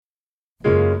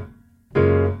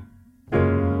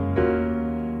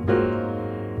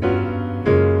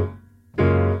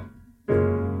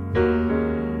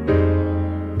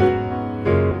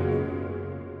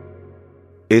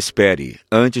Espere,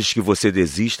 antes que você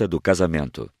desista do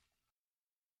casamento.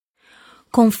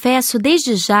 Confesso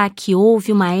desde já que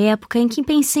houve uma época em que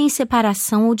pensei em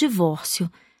separação ou divórcio.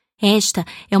 Esta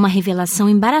é uma revelação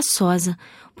embaraçosa,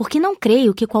 porque não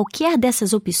creio que qualquer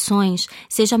dessas opções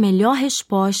seja a melhor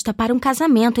resposta para um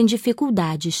casamento em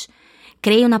dificuldades.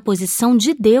 Creio na posição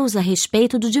de Deus a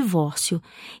respeito do divórcio.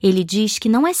 Ele diz que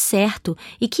não é certo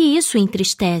e que isso o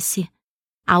entristece.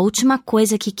 A última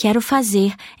coisa que quero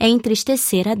fazer é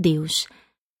entristecer a Deus.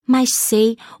 Mas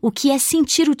sei o que é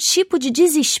sentir o tipo de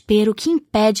desespero que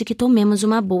impede que tomemos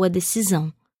uma boa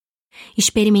decisão.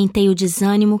 Experimentei o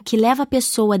desânimo que leva a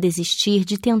pessoa a desistir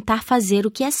de tentar fazer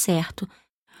o que é certo.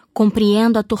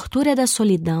 Compreendo a tortura da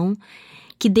solidão,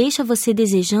 que deixa você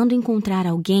desejando encontrar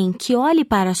alguém que olhe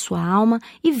para a sua alma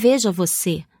e veja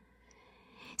você.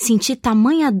 Senti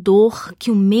tamanha dor que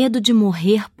o medo de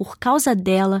morrer por causa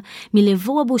dela me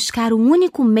levou a buscar o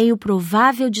único meio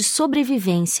provável de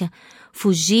sobrevivência,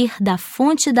 fugir da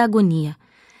fonte da agonia.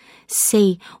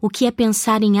 Sei o que é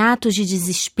pensar em atos de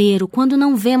desespero quando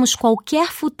não vemos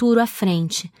qualquer futuro à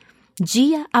frente.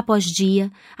 Dia após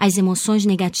dia, as emoções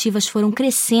negativas foram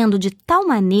crescendo de tal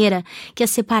maneira que a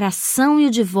separação e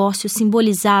o divórcio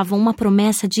simbolizavam uma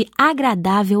promessa de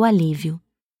agradável alívio.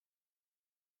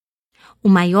 O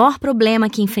maior problema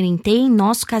que enfrentei em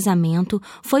nosso casamento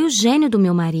foi o gênio do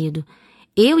meu marido.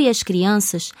 Eu e as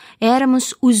crianças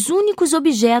éramos os únicos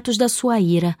objetos da sua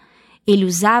ira. Ele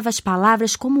usava as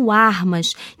palavras como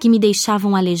armas que me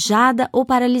deixavam aleijada ou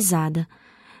paralisada.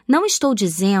 Não estou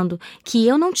dizendo que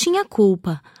eu não tinha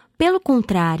culpa. Pelo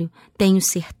contrário, tenho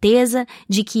certeza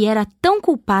de que era tão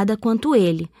culpada quanto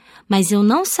ele. Mas eu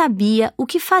não sabia o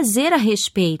que fazer a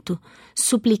respeito.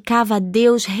 Suplicava a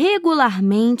Deus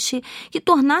regularmente que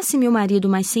tornasse meu marido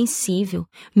mais sensível,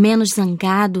 menos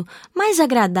zangado, mais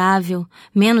agradável,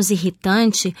 menos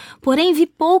irritante, porém vi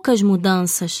poucas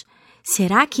mudanças.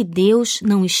 Será que Deus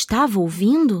não estava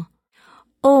ouvindo?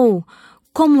 Ou,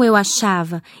 como eu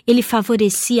achava, ele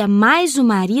favorecia mais o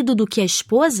marido do que a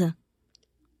esposa?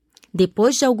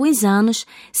 Depois de alguns anos,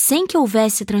 sem que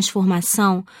houvesse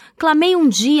transformação, clamei um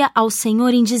dia ao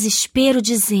Senhor em desespero,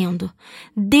 dizendo: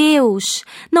 Deus,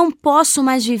 não posso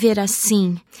mais viver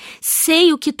assim.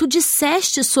 Sei o que tu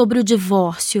disseste sobre o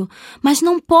divórcio, mas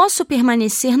não posso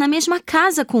permanecer na mesma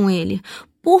casa com ele.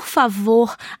 Por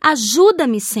favor,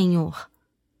 ajuda-me, Senhor.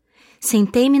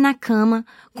 Sentei-me na cama,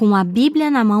 com a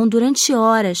Bíblia na mão durante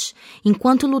horas,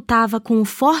 enquanto lutava com o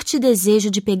forte desejo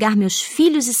de pegar meus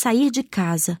filhos e sair de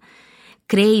casa.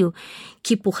 Creio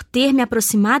que por ter me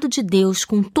aproximado de Deus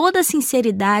com toda a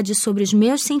sinceridade sobre os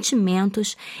meus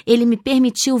sentimentos, Ele me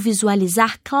permitiu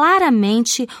visualizar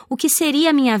claramente o que seria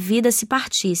a minha vida se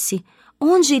partisse.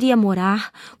 Onde iria morar,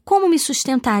 como me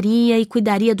sustentaria e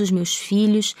cuidaria dos meus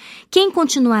filhos, quem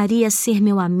continuaria a ser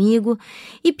meu amigo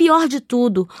e, pior de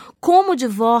tudo, como o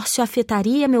divórcio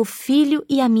afetaria meu filho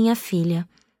e a minha filha.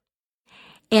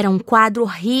 Era um quadro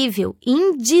horrível e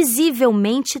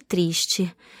indizivelmente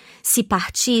triste. Se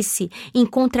partisse,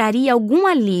 encontraria algum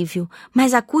alívio,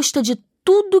 mas à custa de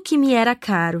tudo que me era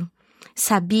caro.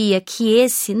 Sabia que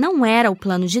esse não era o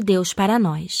plano de Deus para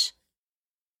nós.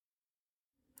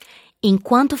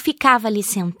 Enquanto ficava ali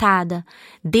sentada,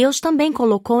 Deus também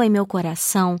colocou em meu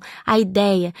coração a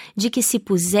ideia de que se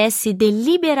pusesse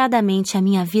deliberadamente a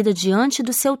minha vida diante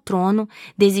do seu trono,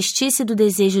 desistisse do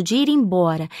desejo de ir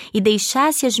embora e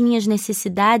deixasse as minhas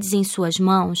necessidades em suas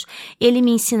mãos, Ele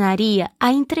me ensinaria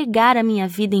a entregar a minha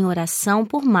vida em oração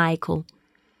por Michael.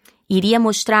 Iria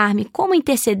mostrar-me como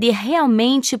interceder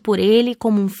realmente por ele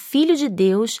como um filho de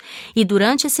Deus e,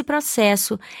 durante esse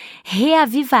processo,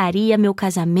 reavivaria meu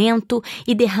casamento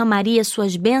e derramaria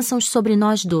suas bênçãos sobre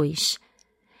nós dois.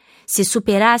 Se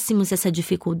superássemos essa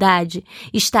dificuldade,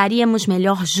 estaríamos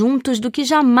melhor juntos do que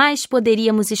jamais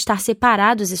poderíamos estar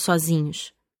separados e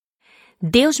sozinhos.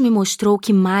 Deus me mostrou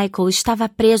que Michael estava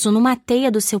preso numa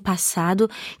teia do seu passado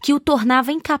que o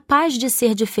tornava incapaz de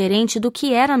ser diferente do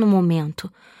que era no momento.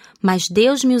 Mas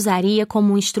Deus me usaria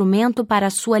como um instrumento para a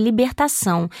sua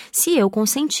libertação, se eu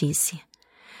consentisse.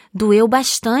 Doeu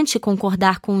bastante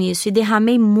concordar com isso e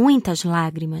derramei muitas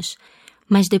lágrimas.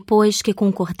 Mas depois que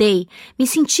concordei, me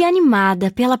senti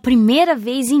animada pela primeira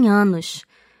vez em anos.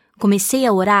 Comecei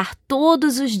a orar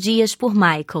todos os dias por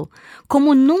Michael,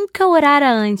 como nunca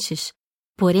orara antes.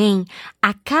 Porém,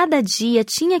 a cada dia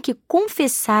tinha que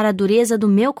confessar a dureza do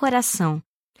meu coração.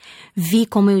 Vi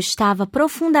como eu estava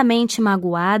profundamente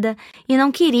magoada e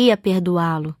não queria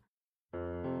perdoá-lo.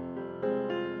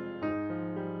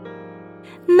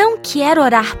 Não quero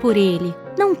orar por ele.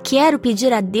 Não quero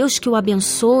pedir a Deus que o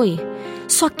abençoe.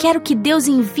 Só quero que Deus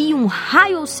envie um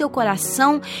raio ao seu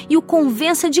coração e o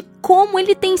convença de como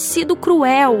ele tem sido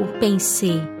cruel,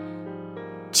 pensei.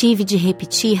 Tive de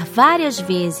repetir várias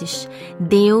vezes: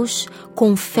 Deus,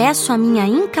 confesso a minha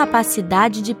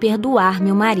incapacidade de perdoar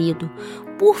meu marido.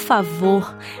 Por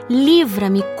favor,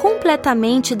 livra-me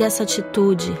completamente dessa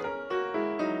atitude.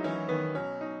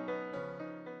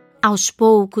 Aos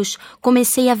poucos,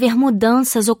 comecei a ver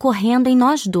mudanças ocorrendo em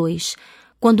nós dois.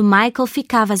 Quando Michael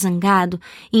ficava zangado,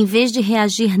 em vez de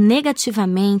reagir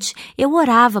negativamente, eu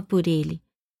orava por ele.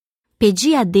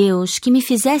 Pedi a Deus que me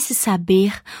fizesse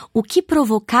saber o que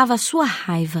provocava a sua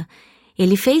raiva.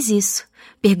 Ele fez isso.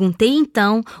 Perguntei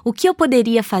então o que eu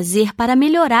poderia fazer para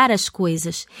melhorar as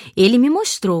coisas. Ele me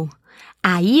mostrou.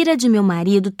 A ira de meu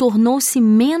marido tornou-se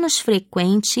menos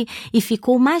frequente e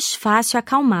ficou mais fácil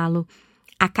acalmá-lo.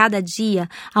 A cada dia,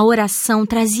 a oração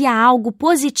trazia algo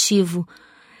positivo.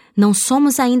 Não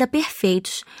somos ainda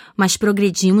perfeitos, mas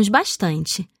progredimos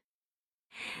bastante.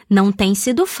 Não tem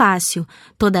sido fácil,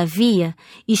 todavia,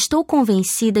 estou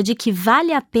convencida de que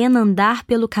vale a pena andar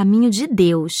pelo caminho de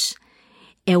Deus.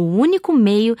 É o único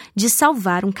meio de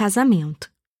salvar um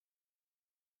casamento.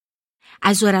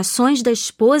 As orações da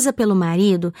esposa pelo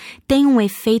marido têm um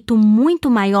efeito muito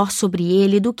maior sobre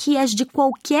ele do que as de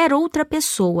qualquer outra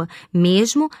pessoa,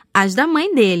 mesmo as da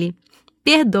mãe dele.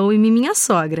 Perdoe-me, minha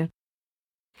sogra.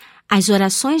 As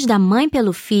orações da mãe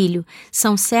pelo filho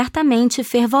são certamente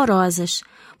fervorosas.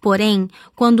 Porém,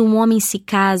 quando um homem se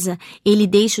casa, ele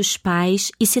deixa os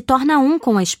pais e se torna um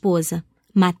com a esposa.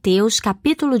 Mateus,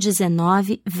 capítulo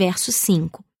 19, verso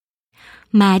 5.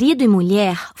 Marido e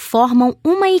mulher formam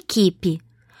uma equipe,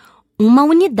 uma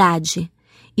unidade.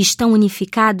 Estão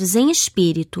unificados em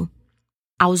espírito.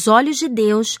 Aos olhos de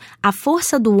Deus, a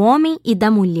força do homem e da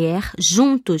mulher,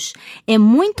 juntos, é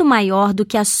muito maior do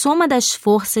que a soma das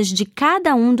forças de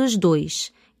cada um dos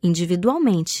dois,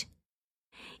 individualmente.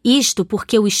 Isto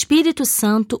porque o Espírito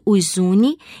Santo os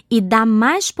une e dá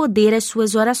mais poder às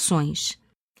suas orações.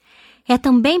 É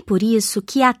também por isso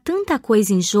que há tanta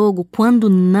coisa em jogo quando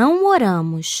não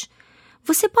oramos.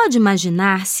 Você pode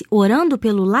imaginar-se orando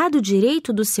pelo lado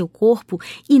direito do seu corpo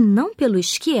e não pelo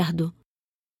esquerdo?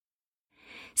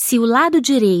 Se o lado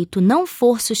direito não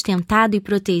for sustentado e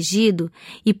protegido,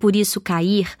 e por isso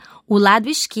cair, o lado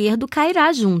esquerdo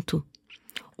cairá junto.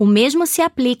 O mesmo se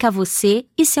aplica a você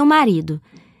e seu marido.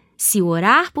 Se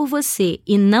orar por você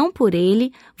e não por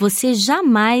ele, você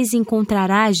jamais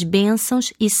encontrará as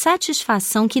bênçãos e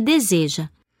satisfação que deseja.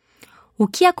 O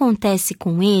que acontece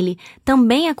com ele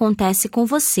também acontece com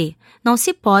você. Não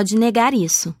se pode negar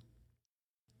isso.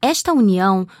 Esta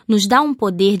união nos dá um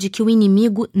poder de que o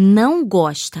inimigo não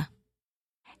gosta.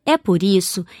 É por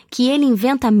isso que ele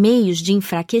inventa meios de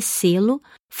enfraquecê-lo,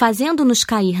 fazendo-nos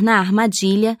cair na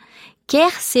armadilha,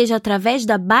 quer seja através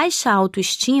da baixa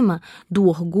autoestima, do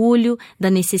orgulho, da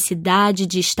necessidade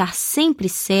de estar sempre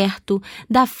certo,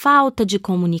 da falta de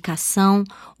comunicação,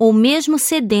 ou mesmo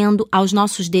cedendo aos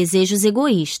nossos desejos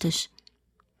egoístas.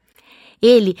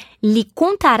 Ele lhe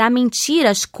contará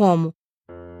mentiras como: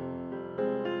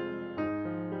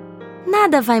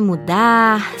 nada vai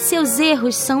mudar, seus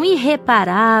erros são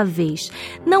irreparáveis,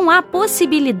 não há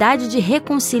possibilidade de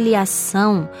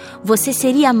reconciliação, você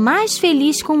seria mais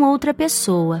feliz com outra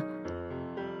pessoa.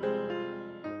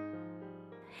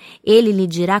 Ele lhe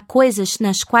dirá coisas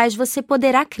nas quais você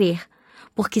poderá crer,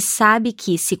 porque sabe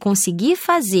que, se conseguir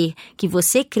fazer que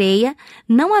você creia,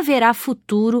 não haverá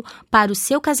futuro para o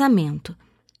seu casamento.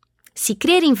 Se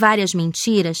crer em várias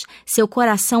mentiras, seu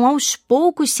coração aos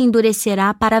poucos se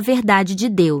endurecerá para a verdade de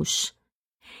Deus.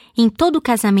 Em todo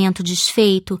casamento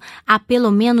desfeito, há pelo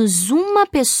menos uma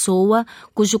pessoa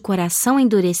cujo coração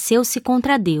endureceu-se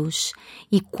contra Deus.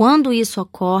 E quando isso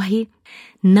ocorre,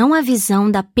 não há visão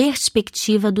da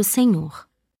perspectiva do Senhor.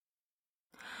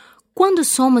 Quando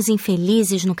somos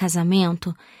infelizes no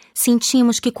casamento,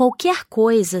 sentimos que qualquer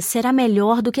coisa será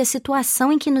melhor do que a situação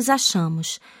em que nos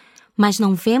achamos. Mas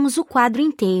não vemos o quadro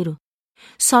inteiro.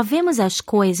 Só vemos as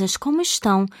coisas como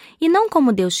estão e não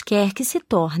como Deus quer que se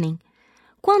tornem.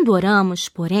 Quando oramos,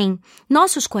 porém,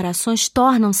 nossos corações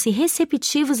tornam-se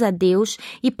receptivos a Deus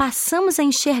e passamos a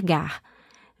enxergar.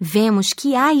 Vemos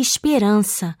que há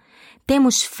esperança.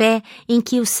 Temos fé em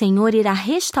que o Senhor irá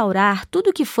restaurar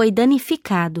tudo que foi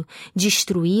danificado,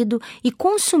 destruído e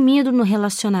consumido no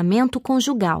relacionamento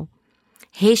conjugal.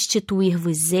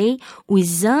 Restituir-vos-ei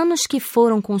os anos que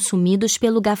foram consumidos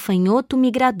pelo gafanhoto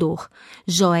migrador.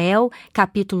 Joel,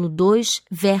 capítulo 2,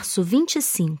 verso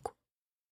 25.